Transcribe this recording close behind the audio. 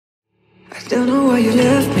Don't know why you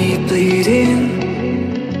left me bleeding.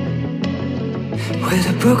 With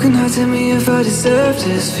a broken heart, tell me if I deserve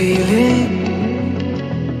this feeling.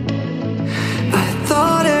 I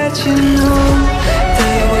thought that you know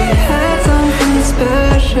that we had something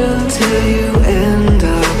special till you end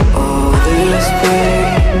up all this way.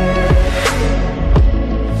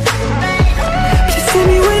 Please tell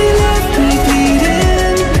me why you left me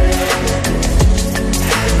bleeding.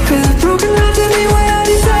 With a broken heart, tell me why I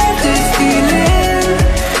deserve this feeling.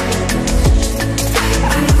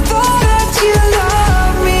 I thought that you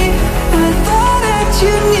loved me, I thought that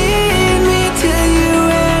you need me till you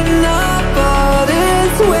end up all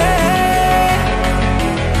this way.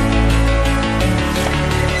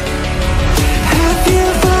 Have you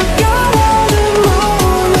forgot all the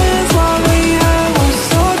moments while we had was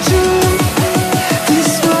so true?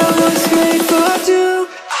 This world was made for two.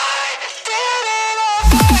 I did it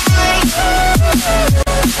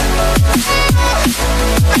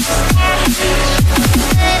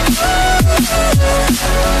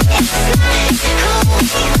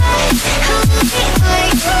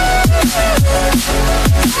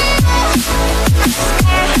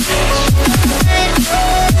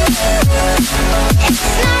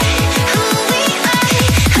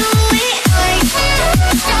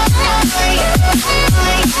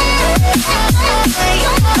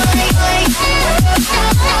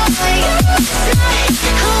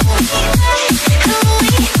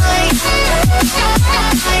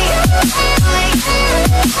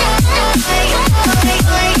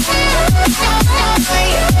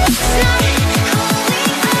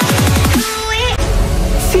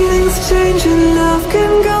change and love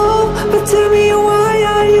can go, but tell me why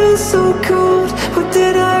are you so cold? What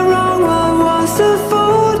did I wrong? What was the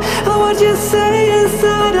fault? And what you say is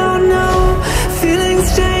I don't know.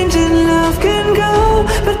 Feelings change and love can go,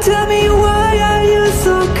 but tell me why are you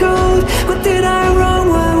so cold? What did I wrong?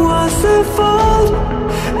 What was the fault?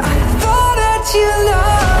 I thought that you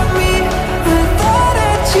loved me, I thought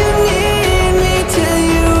that you need me till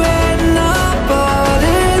you end up all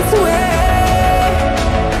this way.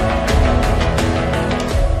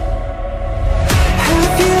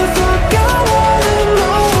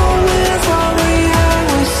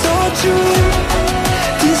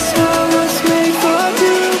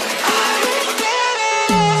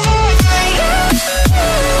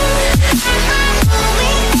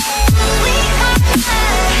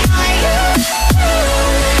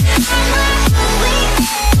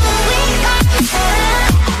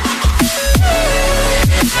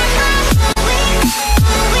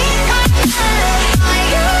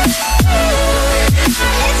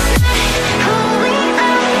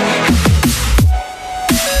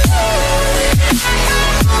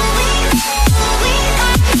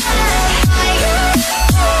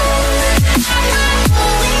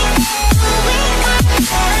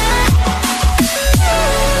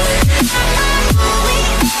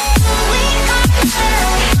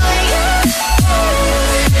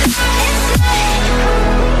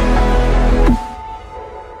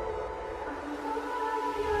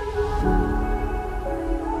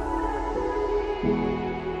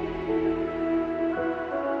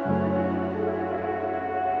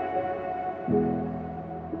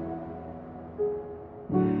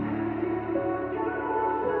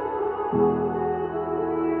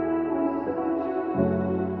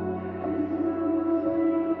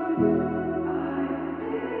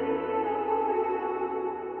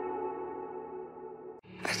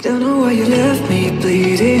 I don't know why you left me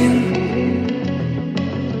bleeding.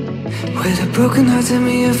 With a broken heart, tell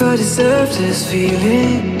me if I deserve this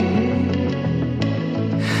feeling.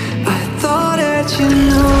 I thought that you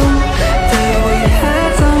know that we had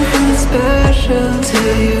something special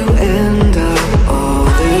till you end